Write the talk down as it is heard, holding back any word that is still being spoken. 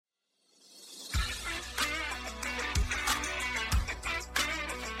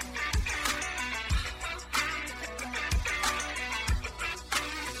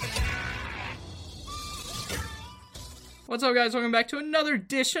What's up, guys? Welcome back to another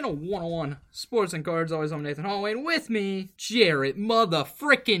edition of 101 Sports and Cards. Always, I'm Nathan Holloway, and with me, Jarrett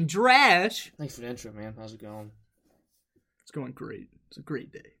motherfrickin' Drash. Thanks for the intro, man. How's it going? It's going great. It's a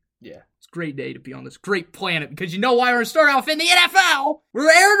great day. Yeah. It's a great day to be on this great planet, because you know why we're going to start off in the NFL,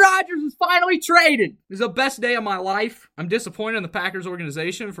 where Aaron Rodgers is finally traded. This is the best day of my life. I'm disappointed in the Packers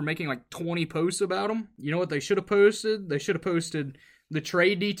organization for making like 20 posts about him. You know what they should have posted? They should have posted the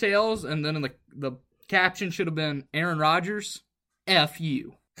trade details, and then in the caption should have been, Aaron Rodgers, F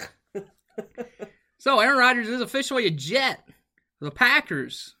you. So, Aaron Rodgers is officially a Jet. The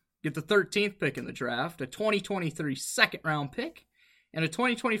Packers get the 13th pick in the draft, a 2023 second-round pick, and a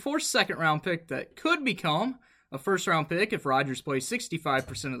 2024 second-round pick that could become a first-round pick if Rodgers plays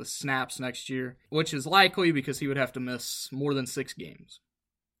 65% of the snaps next year, which is likely because he would have to miss more than 6 games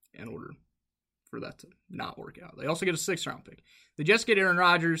in order for that to not work out. They also get a 6th-round pick. They just get Aaron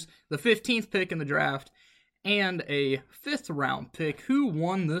Rodgers, the 15th pick in the draft, and a 5th-round pick. Who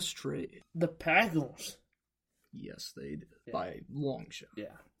won this trade? The Packers. Yes, they did. Yeah. By a long shot.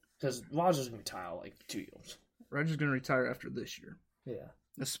 Yeah. Because Rodgers is going to retire like 2 years. Rodgers is going to retire after this year. Yeah.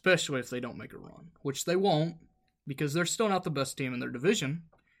 Especially if they don't make a run, which they won't, because they're still not the best team in their division,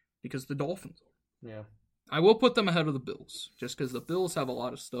 because the Dolphins are. Yeah. I will put them ahead of the Bills, just because the Bills have a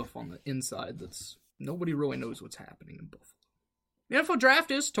lot of stuff on the inside that's nobody really knows what's happening in Buffalo. The NFL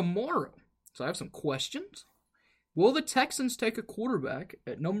draft is tomorrow, so I have some questions. Will the Texans take a quarterback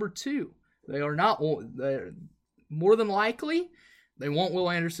at number 2? They are not. They're more than likely, they want Will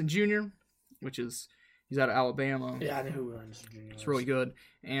Anderson Jr., he's out of Alabama. Yeah, I know who Will Anderson Jr. is. It's really good.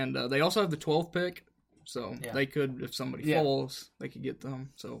 And they also have the 12th pick, so they could, if somebody falls, they could get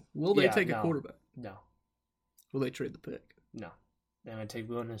them. So will they take a quarterback? No. Will they trade the pick? No. They're going to take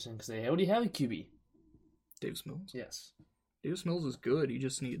Will Anderson because they already have a QB. Davis Mills? Yes. Davis Mills is good. He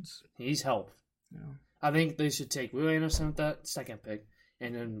just needs help. Yeah. I think they should take Will Anderson with that 2nd pick.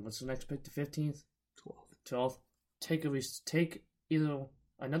 And then what's the next pick? The 15th? 12th. Take either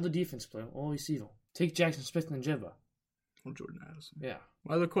another defense player or receiver. Take Jackson Smith and Jibba. Or Jordan Addison. Yeah.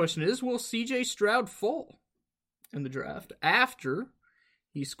 My other question is, will C.J. Stroud fall in the draft after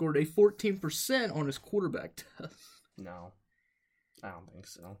he scored a 14% on his quarterback test? No. I don't think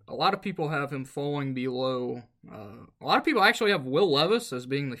so. A lot of people have him falling below. A lot of people actually have Will Levis as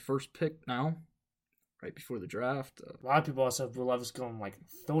being the first pick now, right before the draft. A lot of people also have Will Levis going like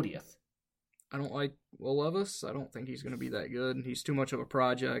 30th. I don't like Will Levis. I don't think he's going to be that good. He's too much of a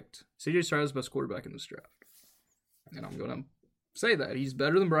project. C.J. Stroud is the best quarterback in this draft. And I'm going to say that. He's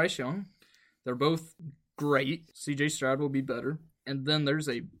better than Bryce Young. They're both great. C.J. Stroud will be better. And then there's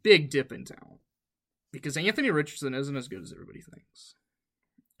a big dip in talent. Because Anthony Richardson isn't as good as everybody thinks.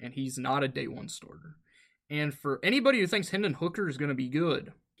 And he's not a day one starter. And for anybody who thinks Hendon Hooker is going to be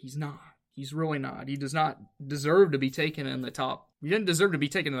good, he's not. He's really not. He does not deserve to be taken in the top. He didn't deserve to be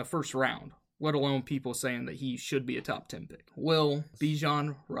taken in the first round, let alone people saying that he should be a top 10 pick. Will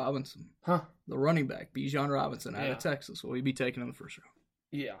Bijan Robinson, the running back, Bijan Robinson out of Texas, will he be taken in the first round?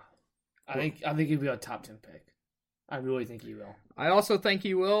 Yeah. I think he'll be a top 10 pick. I really think he will. I also think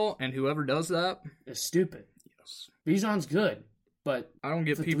he will, and whoever does that is stupid. Yes. Bijan's good, but I don't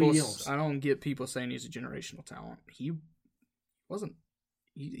get people saying he's a generational talent. He wasn't.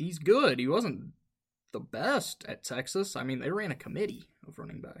 He's good. He wasn't the best at Texas. I mean, they ran a committee of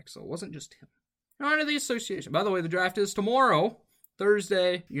running backs, so it wasn't just him. On to the association. By the way, the draft is tomorrow,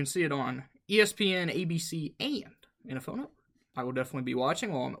 Thursday. You can see it on ESPN, ABC, and NFL Network. I will definitely be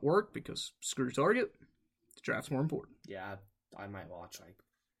watching while I'm at work because screw Target. The draft's more important. Yeah, I might watch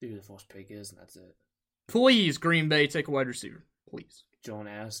who the first pick is, and that's it. Please, Green Bay, take a wide receiver. Please.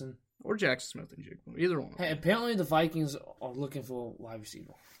 Jordan Addison. Or Jackson Smith and Jigba. Either one. Hey, apparently the Vikings are looking for a wide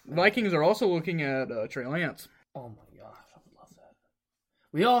receiver. The Vikings are also looking at Trey Lance. Oh my gosh, I would love that.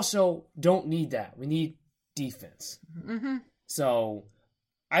 We also don't need that. We need defense. Mm-hmm. So,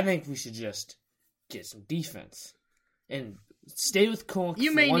 I think we should just get some defense. And stay with Cook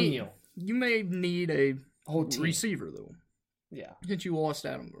for 1 year. You may need a whole team. Receiver, though. Yeah. Since you lost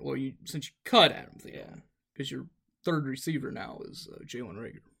Adam. Well, since you cut Adam Thielen. Because your third receiver now is Jalen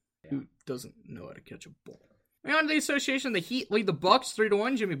Reagor. Who doesn't know how to catch a ball. And on to the association, the Heat lead the Bucks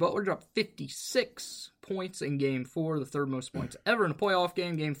 3-1. Jimmy Butler dropped 56 points in Game 4, the third most points ever in a playoff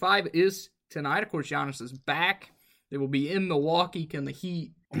game. Game 5 is tonight. Of course, Giannis is back. They will be in Milwaukee. Can the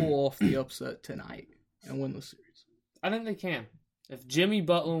Heat pull off the upset tonight and win the series? I think they can. If Jimmy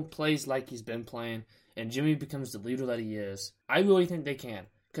Butler plays like he's been playing and Jimmy becomes the leader that he is, I really think they can.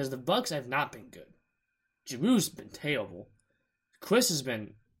 Because the Bucks have not been good. Giroux's been terrible. Chris has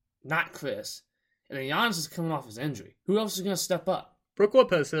been not Chris. And then Giannis is coming off his injury. Who else is going to step up? Brook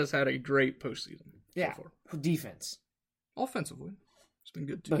Lopez has had a great postseason so far. Defense. Offensively, it's been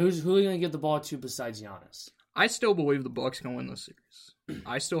good too. But who are you going to give the ball to besides Giannis? I still believe the Bucks can win this series.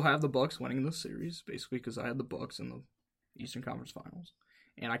 I still have the Bucks winning this series, basically because I had the Bucks in the Eastern Conference Finals,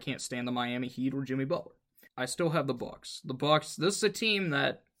 and I can't stand the Miami Heat or Jimmy Butler. I still have the Bucks. The Bucks. This is a team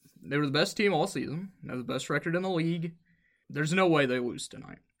that they were the best team all season. They have the best record in the league. There's no way they lose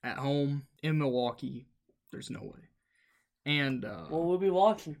tonight at home in Milwaukee. There's no way. And well, we'll be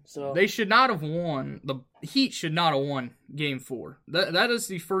watching. So they should not have won. The Heat should not have won Game 4. That is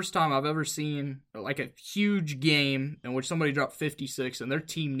the first time I've ever seen like a huge game in which somebody dropped 56 and their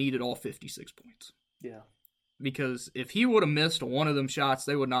team needed all 56 points. Yeah. Because if he would have missed one of them shots,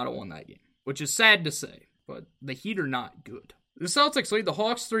 they would not have won that game. Which is sad to say, but the Heat are not good. The Celtics lead the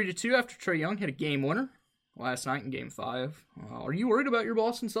Hawks 3-2 after Trae Young hit a game winner last night in Game 5. Are you worried about your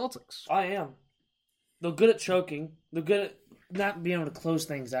Boston Celtics? I am. They're good at choking. They're good at not being able to close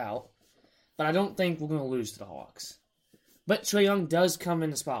things out. But I don't think we're going to lose to the Hawks. But Trae Young does come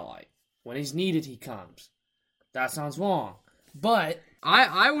in the spotlight. When he's needed, he comes. That sounds wrong. But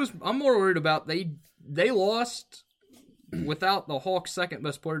I'm more worried about they lost without the Hawks' second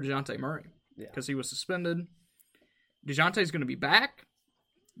best player, DeJounte Murray. Because he was suspended. DeJounte's going to be back.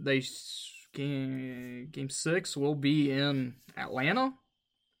 Game 6 will be in Atlanta.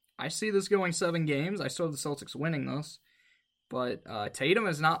 I see this going 7 games. I saw the Celtics winning this. But Tatum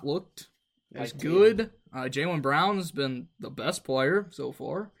has not looked as good. Jaylen Brown's been the best player so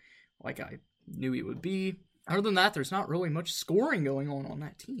far, like I knew he would be. Other than that, there's not really much scoring going on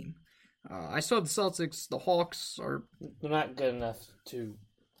that team. I saw the Celtics, the Hawks are... They're not good enough to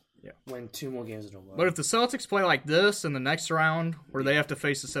win 2 more games in a row. But if the Celtics play like this in the next round, where they have to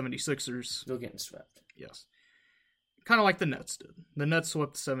face the 76ers... They're getting swept. Yes. Kind of like the Nets did. The Nets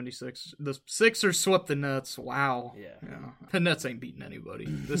swept the 76ers. The Sixers swept the Nets. Wow. Yeah. The Nets ain't beating anybody.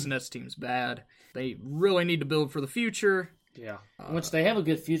 This Nets team's bad. They really need to build for the future. Yeah. Which they have a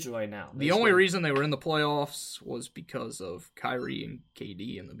good future right now. The only reason they were in the playoffs was because of Kyrie and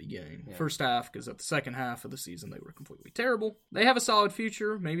KD in the beginning. Yeah. First half, because at the second half of the season, they were completely terrible. They have a solid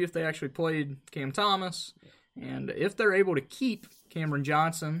future. Maybe if they actually played Cam Thomas. And if they're able to keep Cameron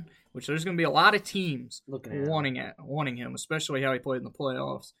Johnson... Which there's going to be a lot of teams wanting him, especially how he played in the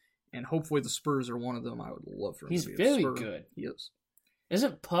playoffs. And hopefully the Spurs are one of them. I would love for him to be a Spur. He's very good. He is.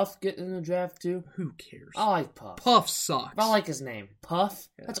 Isn't Puff getting in the draft too? Who cares? I like Puff. Puff sucks. I like his name. Puff?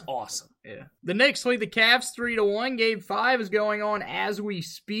 Yeah. That's awesome. Yeah. The Knicks lead the Cavs 3-1. Game 5 is going on as we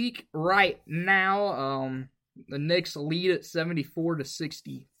speak right now. The Knicks lead at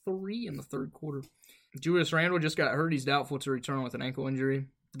 74-63 in the third quarter. Julius Randle just got hurt. He's doubtful to return with an ankle injury.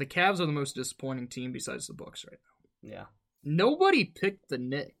 The Cavs are the most disappointing team besides the Bucks right now. Yeah. Nobody picked the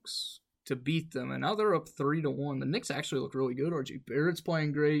Knicks to beat them, and now they're up 3-1. The Knicks actually look really good. RJ Barrett's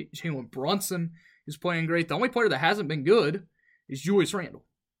playing great. Jalen Brunson is playing great. The only player that hasn't been good is Julius Randle.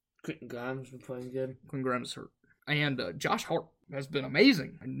 Quentin Grimes has been playing good. Quentin Grimes is hurt. And Josh Hart has been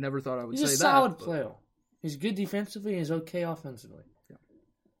amazing. I never thought I would say that. He's a solid player. He's good defensively and he's okay offensively. Yeah.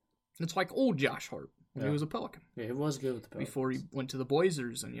 It's like old Josh Hart. He was a Pelican. Yeah, he was good with the Pelicans. Before he went to the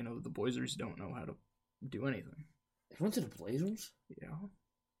Blazers, and, the Blazers don't know how to do anything. He went to the Blazers? Yeah.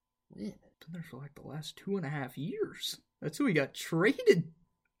 Man. Been there for like the last 2.5 years. That's who he got traded.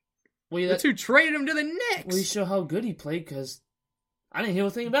 Well, that's who traded him to the Knicks. Well, you show how good he played, because I didn't hear a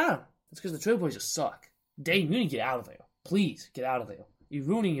thing about him. It's because the Trailblazers suck. Dave, you need to get out of there. Please, get out of there. You're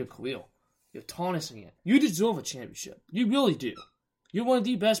ruining your career. You're tarnishing it. You deserve a championship. You really do. You're one of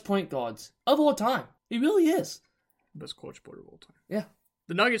the best point guards of all time. He really is. Best clutch player of all time. Yeah.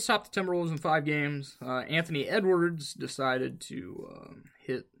 The Nuggets topped the Timberwolves in 5 games. Anthony Edwards decided to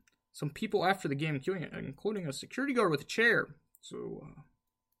hit some people after the game, including a security guard with a chair. So,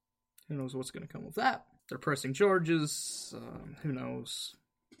 who knows what's going to come of that. They're pressing charges. Who knows?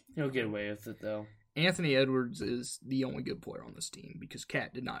 He'll get away with it, though. Anthony Edwards is the only good player on this team because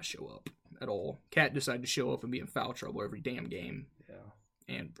Cat did not show up at all. Cat decided to show up and be in foul trouble every damn game. Yeah.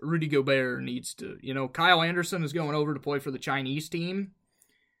 And Rudy Gobert needs to, Kyle Anderson is going over to play for the Chinese team.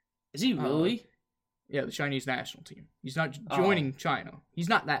 Is he really? Yeah, the Chinese national team. He's not joining China. He's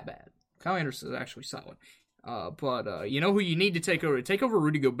not that bad. Kyle Anderson is actually solid. But you know who you need to take over? Take over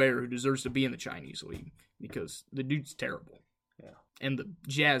Rudy Gobert, who deserves to be in the Chinese league, because the dude's terrible. Yeah. And the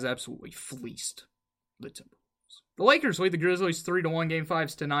Jazz absolutely fleeced the Timberwolves. The Lakers lead the Grizzlies 3-1. Game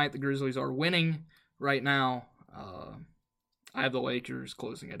 5's tonight. The Grizzlies are winning right now. I have the Lakers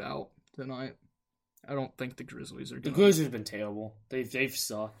closing it out tonight. I don't think the Grizzlies are going to... The Grizzlies have been terrible. They've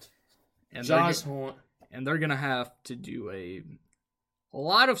sucked. And they're going to have to do a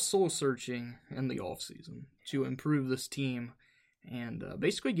lot of soul-searching in the offseason to improve this team and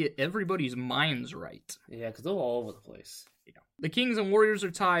basically get everybody's minds right. Yeah, because they're all over the place. The Kings and Warriors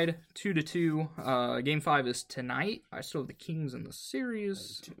are tied 2-2. Game 5 is tonight. I still have the Kings in the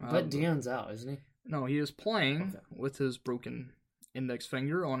series. But Deion's out, isn't he? No, he is playing with his broken index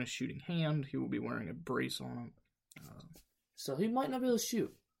finger on his shooting hand. He will be wearing a brace on him. So he might not be able to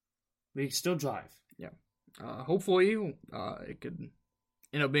shoot, but he can still drive. Yeah. Hopefully, it could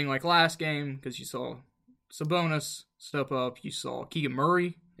end up being like last game, because you saw Sabonis step up. You saw Keegan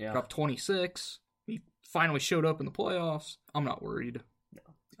Murray drop 26. He finally showed up in the playoffs. I'm not worried. No.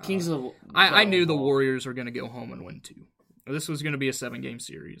 Kings I knew the Warriors were going to go home and win 2. This was going to be a 7-game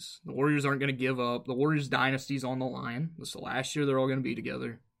series. The Warriors aren't going to give up. The Warriors dynasty's on the line. This is the last year they're all going to be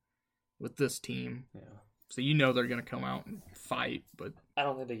together with this team. Yeah. So you know they're going to come out and fight, but I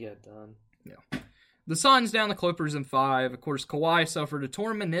don't think they get it done. Yeah. The Suns down the Clippers in 5. Of course, Kawhi suffered a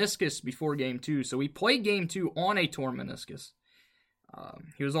torn meniscus before Game 2, so he played Game 2 on a torn meniscus.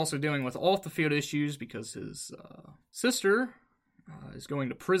 He was also dealing with off-the-field issues because his sister is going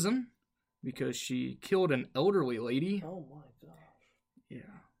to prison because she killed an elderly lady. Oh my gosh.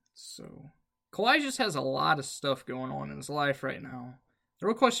 Yeah. So Kawhi just has a lot of stuff going on in his life right now. The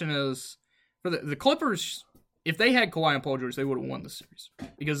real question is, for the Clippers, if they had Kawhi and Paul George, they would have won the series.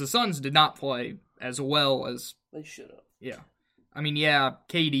 Because the Suns did not play as well as they should have. Yeah. I mean, yeah,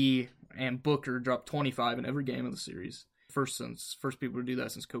 KD and Booker dropped 25 in every game of the series. First people to do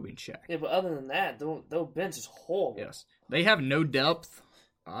that since Kobe and Shaq. Yeah, but other than that, their bench is horrible. Yes. They have no depth.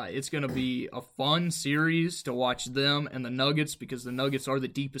 It's going to be a fun series to watch them and the Nuggets, because the Nuggets are the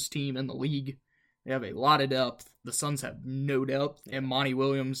deepest team in the league. They have a lot of depth. The Suns have no depth, and Monty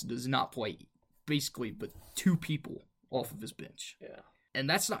Williams does not play basically but 2 people off of his bench. Yeah. And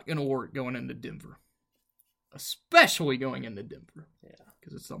that's not going to work going into Denver. Especially going into Denver. Yeah.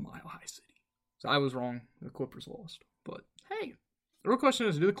 Because it's a mile-high city. So I was wrong. The Clippers lost. But, hey, the real question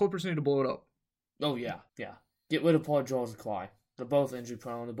is, do the Clippers need to blow it up? Oh, yeah. Yeah. Get rid of Paul George and Kawhi. They're both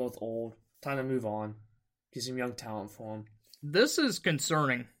injury-prone. They're both old. Time to move on. Get some young talent for them. This is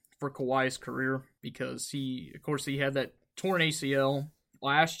concerning for Kawhi's career because he had that torn ACL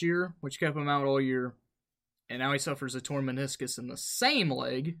last year, which kept him out all year. And now he suffers a torn meniscus in the same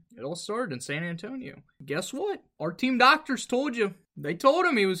leg. It all started in San Antonio. Guess what? Our team doctors told you. They told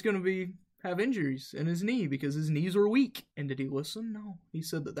him he was going to have injuries in his knee because his knees were weak. And did he listen? No. He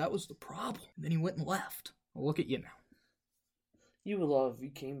said that was the problem. And then he went and left. Well, look at you now. You would love if you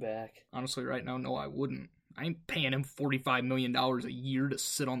came back. Honestly, right now, no, I wouldn't. I ain't paying him $45 million a year to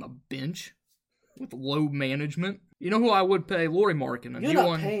sit on the bench with load management. You know who I would pay? Lauri Markkanen. You're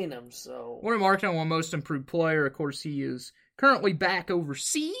not paying him, so... Lauri Markkanen won Most Improved Player. Of course, he is currently back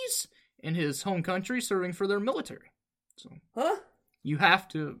overseas in his home country serving for their military. So, huh? You have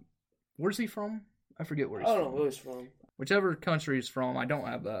to... Where's he from? I forget where he's from. I don't know where he's from. Whichever country he's from, I don't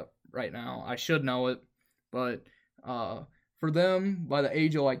have that right now. I should know it. But for them, by the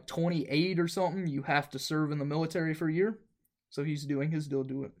age of like 28 or something, you have to serve in the military for a year. So he's doing his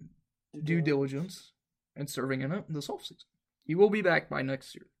due diligence and serving in it this offseason. He will be back by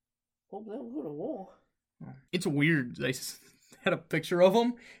next year. Well, then we'll go to war. It's weird. They had a picture of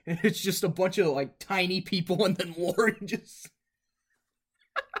him, and it's just a bunch of like tiny people, and then Lauri just...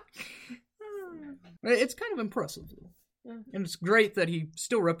 It's kind of impressive, though. Yeah. And it's great that he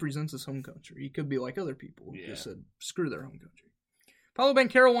still represents his home country. He could be like other people who just said, screw their home country. Paolo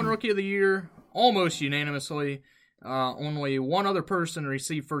Banchero won Rookie of the Year almost unanimously. Only one other person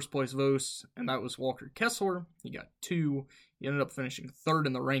received first-place votes, and that was Walker Kessler. He got 2. He ended up finishing 3rd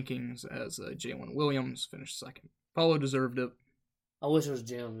in the rankings as Jalen Williams finished 2nd. Paolo deserved it. I wish it was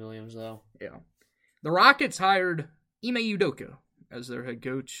Jalen Williams, though. Yeah. The Rockets hired Ime Udoka as their head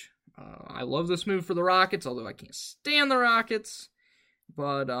coach. I love this move for the Rockets, although I can't stand the Rockets.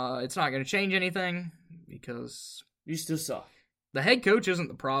 But it's not going to change anything because... You still suck. The head coach isn't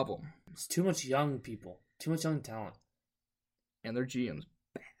the problem. It's too much young people. Too much young talent. And their GM's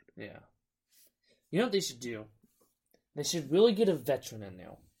bad. Yeah. You know what they should do? They should really get a veteran in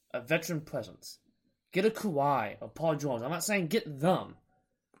there. A veteran presence. Get a Kawhi, a Paul George. I'm not saying get them.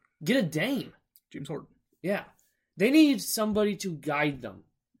 Get a Dame. James Harden. Yeah. They need somebody to guide them.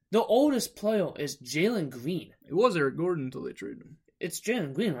 The oldest player is Jalen Green. It was Eric Gordon until they traded him. It's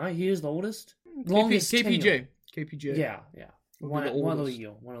Jalen Green, right? He is the oldest? KPJ. Yeah. One other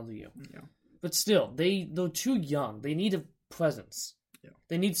year. Yeah. But still, they're too young. They need a presence. Yeah.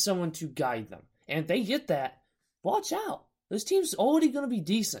 They need someone to guide them. And if they get that, watch out. This team's already going to be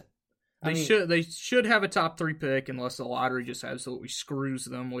decent. They should have a top 3 pick unless the lottery just absolutely screws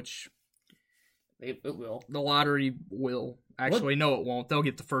them, which... It will. The lottery will. Actually, no, it won't. They'll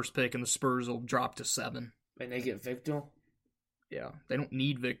get the first pick, and the Spurs will drop to 7. And they get Victor? Yeah. They don't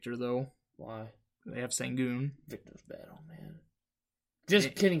need Victor, though. Why? They have Sengun. Victor's bad, oh man.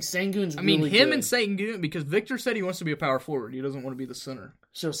 Just kidding. Sengun's I mean, really him good. and Sengun, because Victor said he wants to be a power forward. He doesn't want to be the center.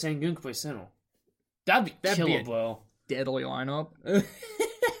 So Sengun could play center. That'd be killer, bro. Deadly lineup.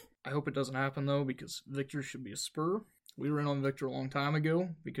 I hope it doesn't happen, though, because Victor should be a Spur. We were in on Victor a long time ago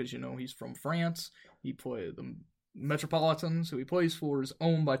because, he's from France. He played the Metropolitans, who he plays for, is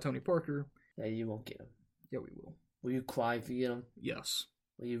owned by Tony Parker. Yeah, you won't get him. Yeah, we will. Will you cry if you get him? Yes.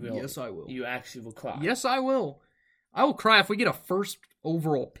 Will you really? Yes, I will. You actually will cry. Yes, I will. I will cry if we get a first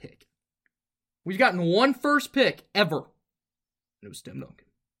overall pick. We've gotten one first pick ever. And it was Tim Duncan.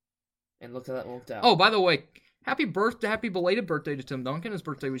 And look how that worked out. Oh, by the way, happy belated birthday to Tim Duncan. His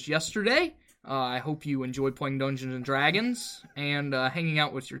birthday was yesterday. I hope you enjoyed playing Dungeons and Dragons and hanging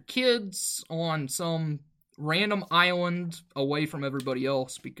out with your kids on some random island away from everybody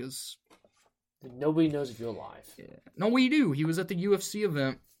else because nobody knows if you're alive. Yeah. No, we do. He was at the UFC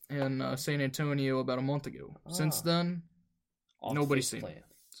event in San Antonio about a month ago. Since then, nobody's seen him.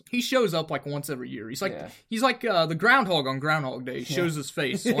 He shows up like once every year. He's like the groundhog on Groundhog Day. He shows his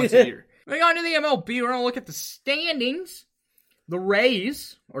face once a year. Moving on to the MLB, we're going to look at the standings. The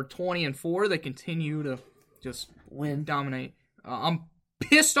Rays are 20-4. They continue to just dominate. I'm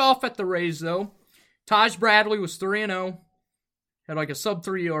pissed off at the Rays, though. Taj Bradley was 3-0. Had like a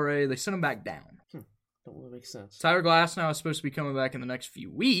sub-3 ERA. They sent him back down. That would make sense. Tyler Glasnow is supposed to be coming back in the next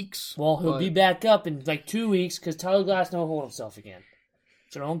few weeks. Well, he'll be back up in like 2 weeks because Tyler Glasnow will hold himself again.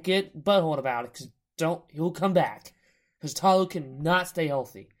 So don't get butthole about it because he'll come back. Because Tyler cannot stay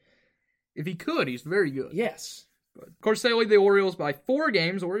healthy. If he could, he's very good. Yes. But of course, they lead the Orioles by 4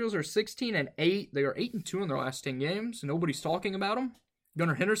 games. The Orioles are 16-8. They are 8-2 in their last 10 games. Nobody's talking about them.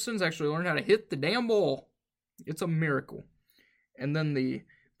 Gunnar Henderson's actually learned how to hit the damn ball. It's a miracle. And then the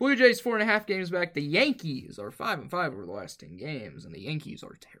Blue Jays 4.5 games back. The Yankees are 5-5 over the last 10 games, and the Yankees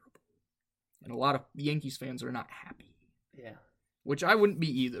are terrible. And a lot of Yankees fans are not happy. Yeah. Which I wouldn't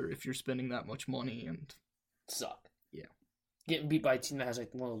be either if you're spending that much money and suck. Yeah. Getting beat by a team that has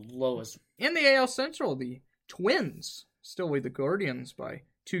like one of the lowest. In the AL Central, the Twins still lead the Guardians by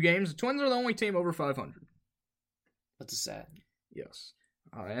 2 games. The Twins are the only team over 500. That's sad. Yes.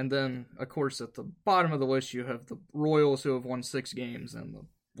 And then, of course, at the bottom of the list, you have the Royals who have won 6 games and the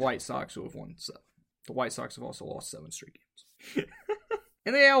White Sox who have won 7. The White Sox have also lost 7 straight games.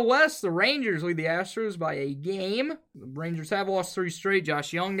 In the AL West, the Rangers lead the Astros by a game. The Rangers have lost 3 straight.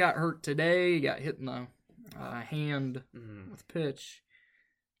 Josh Young got hurt today. He got hit in the hand with a pitch.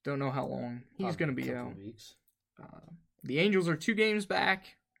 Don't know how long he's going to be out. Weeks. The Angels are 2 games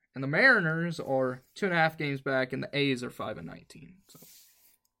back, and the Mariners are 2.5 games back, and the A's are 5-19. So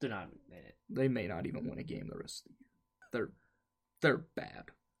they're not in it. They may not even win a game the rest of the year. They're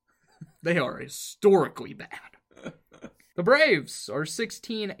bad. They are historically bad. The Braves are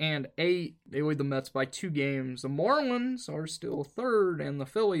 16-8. They lead the Mets by 2 games. The Marlins are still 3rd, and the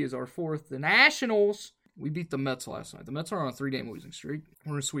Phillies are 4th. The Nationals, we beat the Mets last night. The Mets are on a 3-game losing streak.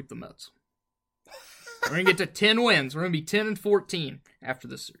 We're going to sweep the Mets. We're going to get to 10 wins. We're going to be 10-14 after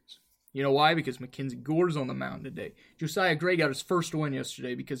this series. You know why? Because Mackenzie Gore's on the mound today. Josiah Gray got his first win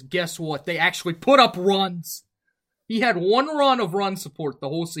yesterday because guess what? They actually put up runs. He had 1 run of run support the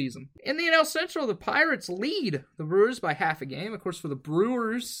whole season. In the NL Central, the Pirates lead the Brewers by half a game. Of course, for the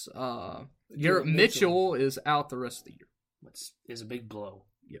Brewers, Garrett Mitchell is out the rest of the year. Which is a big blow.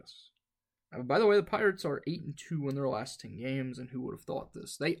 Yes. By the way, the Pirates are 8-2 in their last 10 games, and who would have thought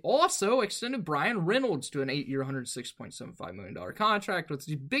this? They also extended Brian Reynolds to an 8-year, $106.75 million contract, which is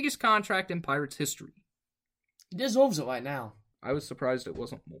the biggest contract in Pirates history. He deserves it right now. I was surprised it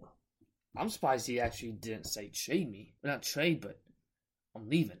wasn't more. I'm surprised he actually didn't say trade me. Not trade, but I'm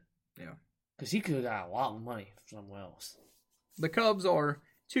leaving. Yeah. Because he could have got a lot of money from somewhere else. The Cubs are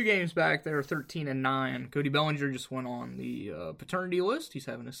 2 games back. They're 13-9. Cody Bellinger just went on the paternity list. He's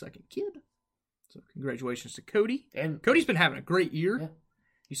having a second kid. So congratulations to Cody. And Cody's been having a great year. Yeah.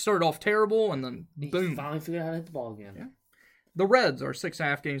 He started off terrible, and then boom. He finally figured out how to hit the ball again. Yeah. The Reds are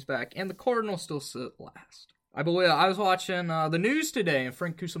 6.5 games back, and the Cardinals still sit last. I believe I was watching the news today, and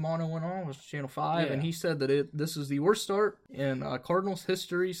Frank Cusimano went on, was Channel 5, and he said that this is the worst start in Cardinals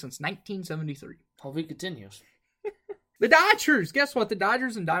history since 1973. Hopefully it continues. The Dodgers! Guess what? The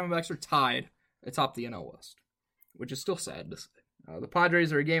Dodgers and Diamondbacks are tied atop the NL West, which is still sad to say. The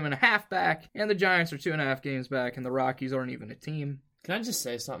Padres are a game and a half back, and the Giants are 2.5 games back, and the Rockies aren't even a team. Can I just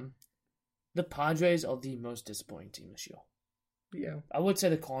say something? The Padres are the most disappointing team this year. Yeah. I would say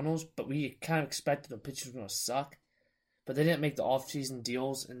the Cardinals, but we kind of expected the pitchers were going to suck. But they didn't make the off-season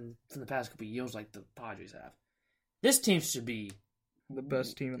deals from the past couple of years like the Padres have. This team should be the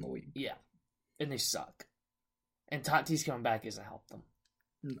best team in the league. Yeah. And they suck. And Tatis coming back isn't help them.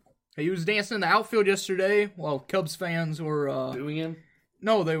 No. He was dancing in the outfield yesterday while Cubs fans were booing him.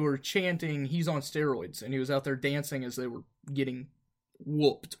 No, they were chanting, he's on steroids, and he was out there dancing as they were getting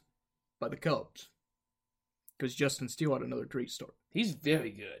whooped by the Cubs. Because Justin Steele had another great start. He's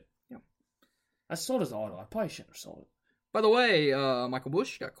very good. Yeah. I sold his auto. I probably shouldn't have sold it. By the way, Michael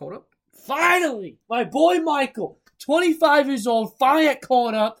Bush got called up. Finally! My boy Michael, 25 years old, finally got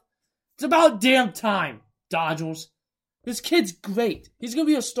called up. It's about damn time, Dodgers. This kid's great. He's going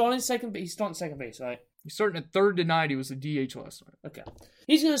to be a starting second base. He's starting second base, right? He's starting at third tonight. He was a DH last night. Okay.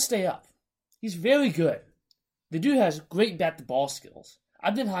 He's going to stay up. He's very good. The dude has great bat-to-ball skills.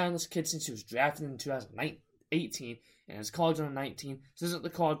 I've been high on this kid since he was drafted in 2018, and his college under 19. This isn't the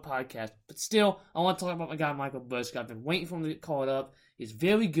college podcast, but still, I want to talk about my guy Michael Bush. I've been waiting for him to get called up. He's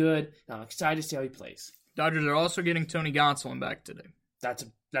very good, and I'm excited to see how he plays. Dodgers are also getting Tony Gonsolin back today.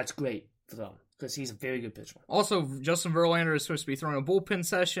 That's great for them, because he's a very good pitcher. Also, Justin Verlander is supposed to be throwing a bullpen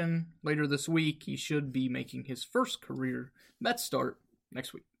session later this week. He should be making his first career Mets start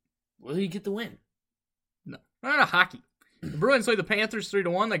next week. Will he get the win? No. Not hockey. The Bruins lead the Panthers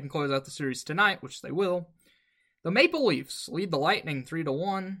 3-1. They can close out the series tonight, which they will. The Maple Leafs lead the Lightning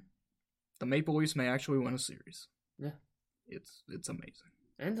 3-1. The Maple Leafs may actually win a series. Yeah. It's amazing.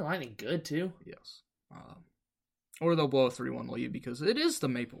 And the Lightning good, too. Yes. Or they'll blow a 3-1 lead because it is the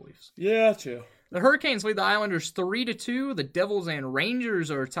Maple Leafs. Yeah, true. The Hurricanes lead the Islanders 3-2. The Devils and Rangers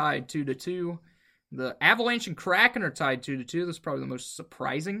are tied 2-2. The Avalanche and Kraken are tied 2-2. This is probably the most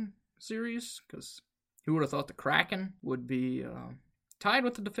surprising series because who would have thought the Kraken would be tied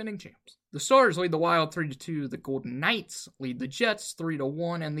with the defending champs? The Stars lead the Wild 3-2. The Golden Knights lead the Jets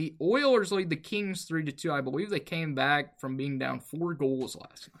 3-1. And the Oilers lead the Kings 3-2. I believe they came back from being down 4 goals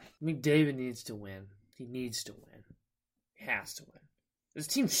last night. McDavid needs to win. He needs to win. He has to win. This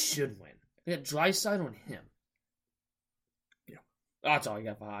team should win. They got Draisaitl on him. Yeah. That's all I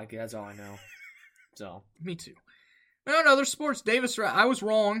got for hockey. That's all I know. So. Me too. No, other sports. I was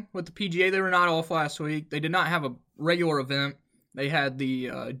wrong with the PGA. They were not off last week. They did not have a regular event. They had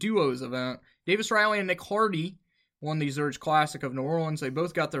the duos event. Davis Riley and Nick Hardy won the Zurich Classic of New Orleans. They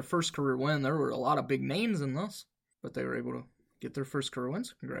both got their first career win. There were a lot of big names in this, but they were able to get their first career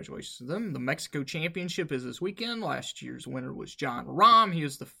wins. Congratulations to them. The Mexico Championship is this weekend. Last year's winner was John Rahm. He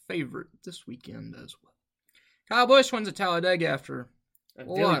is the favorite this weekend as well. Kyle Busch wins at Talladega after a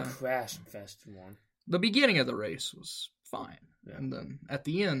very crash-infested one. The beginning of the race was fine. Yeah. And then at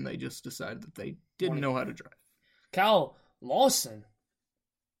the end, they just decided that they didn't know how to drive. Kyle Lawson,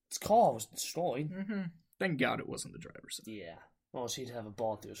 his car was destroyed. Mm-hmm. Thank God it wasn't the driver's side. Yeah. Well, he'd have a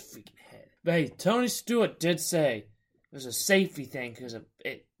ball through his freaking head. But hey, Tony Stewart did say it was a safety thing because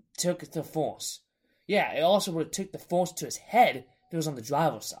it took the force. Yeah, it also would have took the force to his head if it was on the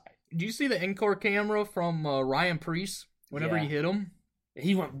driver's side. Did you see the in-car camera from Ryan Preece whenever he hit him?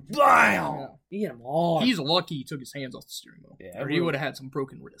 He went BAM! Yeah. He hit him hard. He's lucky he took his hands off the steering wheel. Yeah, or he would have had some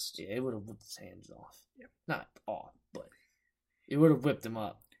broken wrists. Yeah, it would have whipped his hands off. Yeah. Not off, but it would have whipped him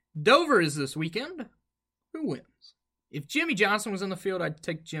up. Dover is this weekend. Who wins? If Jimmy Johnson was in the field, I'd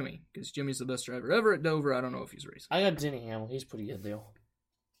take Jimmy, because Jimmy's the best driver ever at Dover. I don't know if he's racing. I got Denny Hamlin. He's pretty good, though.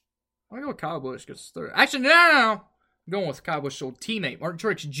 I'll go with Kyle Busch, because third. Actually, no. I'm going with Kyle Busch's old teammate, Martin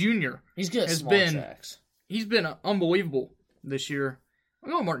Truex Jr. He's good at small tracks. He's been unbelievable this year. I'm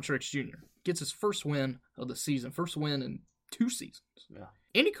going with Martin Truex Jr. Gets his first win of the season. First win in 2 seasons. Yeah.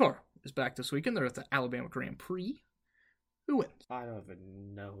 IndyCar is back this weekend. They're at the Alabama Grand Prix. Who wins? I don't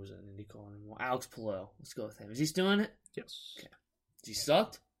even know who's in IndyCar anymore. Alex Palou. Let's go with him. Is he still in it? Yes. Okay. Has he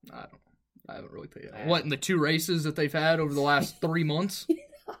sucked? I don't know. I haven't really paid attention. What, in the 2 races that they've had over the last 3 months?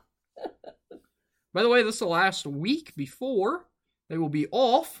 By the way, this is the last week before they will be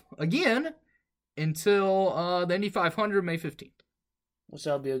off again until the Indy 500, May 15th. Which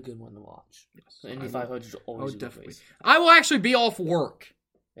that'll be a good one to watch. Yes. The Indy 500 is always a good race. I will actually be off work.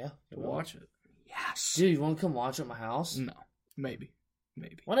 Yeah. To watch it. Yes. Dude, you want to come watch it at my house? No. Maybe.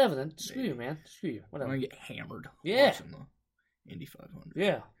 Whatever then. Screw you, man. Screw you. Whatever. I'm going to get hammered. Yeah. Watching the Indy 500.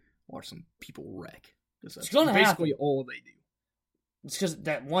 Yeah. Watch some people wreck. It's going to happen. Basically all they do. It's because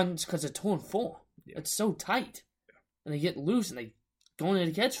they're 2 and 4. Yeah. It's so tight. Yeah. And they get loose and they go into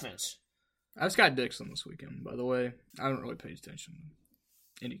the catch fence. I've Scott Dixon this weekend, by the way. I haven't really paid attention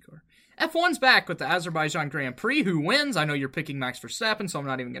to IndyCar. F1's back with the Azerbaijan Grand Prix. Who wins? I know you're picking Max Verstappen, so I'm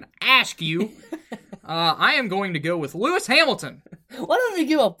not even going to ask you. I am going to go with Lewis Hamilton. Why don't we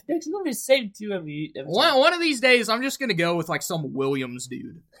give up picks? I'm going to be the same 2 every time. One of these days, I'm just going to go with like some Williams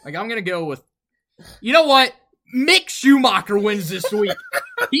dude. Like, I'm going to go with, you know what? Mick Schumacher wins this week.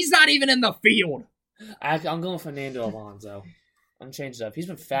 He's not even in the field. I'm going Fernando Alonso. I'm changing it up. He's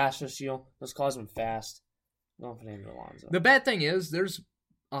been fast this year. Those cars have been fast. I'm going Fernando Alonso. The bad thing is, there's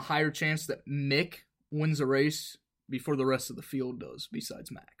a higher chance that Mick wins a race before the rest of the field does,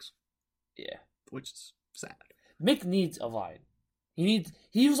 besides Max. Yeah. Which is sad. Mick needs a line. He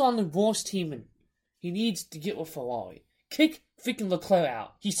was on the worst team, and he needs to get with Ferrari. Kick freaking Leclerc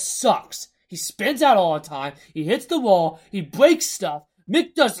out. He sucks. He spins out all the time. He hits the wall. He breaks stuff.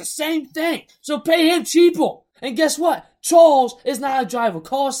 Mick does the same thing. So pay him cheaper. And guess what? Charles is not a driver.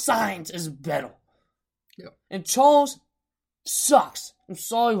 Carlos Sainz is better. Yeah. And Charles sucks. I'm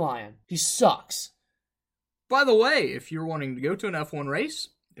sorry, Ryan. He sucks. By the way, if you're wanting to go to an F1 race,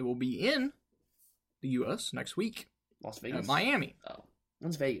 it will be in the U.S. next week. Las Vegas? At Miami. Oh.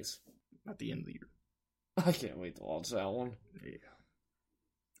 When's Vegas? At the end of the year. I can't wait to watch that one. Yeah.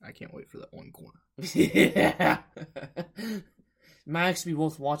 I can't wait for that one corner. Yeah. Might actually be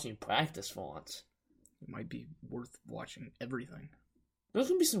worth watching practice for once. It might be worth watching everything. There's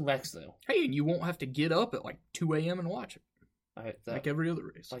going to be some wrecks, though. Hey, and you won't have to get up at like 2 a.m. and watch it. Like every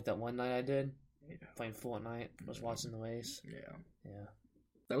other race. Like that one night I did. Yeah. Playing Fortnite. I was watching the race. Yeah. Yeah.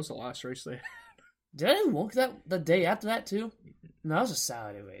 That was the last race they had. Did I work the day after that, too? No, that was a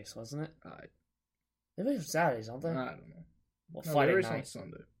Saturday race, wasn't it? They race on Saturdays, don't they? I don't know. Well, No, Friday they race night. on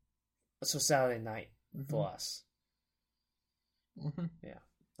Sunday. So Saturday night for us. Mm-hmm. Yeah.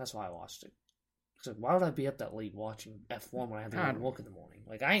 That's why I watched it. So why would I be up that late watching F1 when I have to go to work in the morning?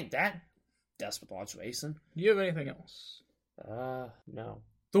 Like, I ain't that desperate to watch racing. Do you have anything else? No.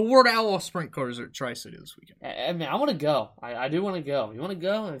 The Ward Outlaw Sprint Cars are at Tri-City this weekend. I mean, I want to go. I do want to go. You want to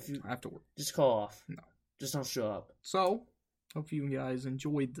go? If you I have to work. just call off. No. Just don't show up. So, hope you guys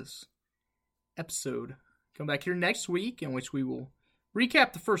enjoyed this episode. Come back here next week, in which we will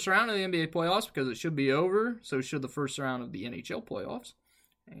recap the first round of the NBA playoffs, because it should be over. So should the first round of the NHL playoffs.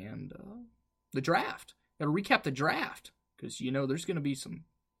 And the draft. Got to recap the draft, because, there's going to be some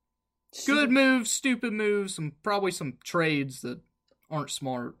good moves, stupid moves, probably some trades that aren't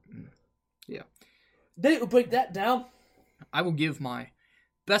smart. Yeah. They will break that down. I will give my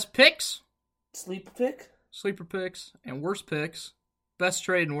best picks, Sleeper picks, and worst picks. Best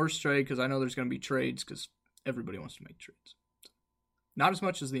trade and worst trade, because I know there's going to be trades, because everybody wants to make trades. Not as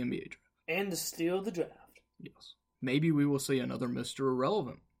much as the NBA draft. And to steal the draft. Yes. Maybe we will see another Mr.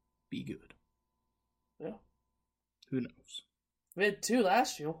 Irrelevant be good. Yeah. Who knows? We had 2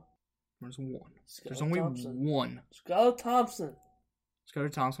 last year. There's one. Skylar There's only Thompson. one. Skylar Thompson.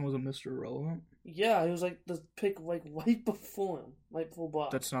 Skylar Thompson was a Mr. Irrelevant? Yeah, he was like the pick right before him. Right before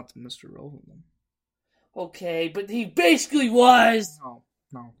Bob. That's not the Mr. Irrelevant then. Okay, but he basically was.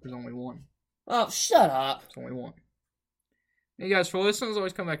 No, there's only one. Oh, shut up. There's only one. Hey guys, for listeners,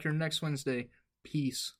 always come back here next Wednesday. Peace.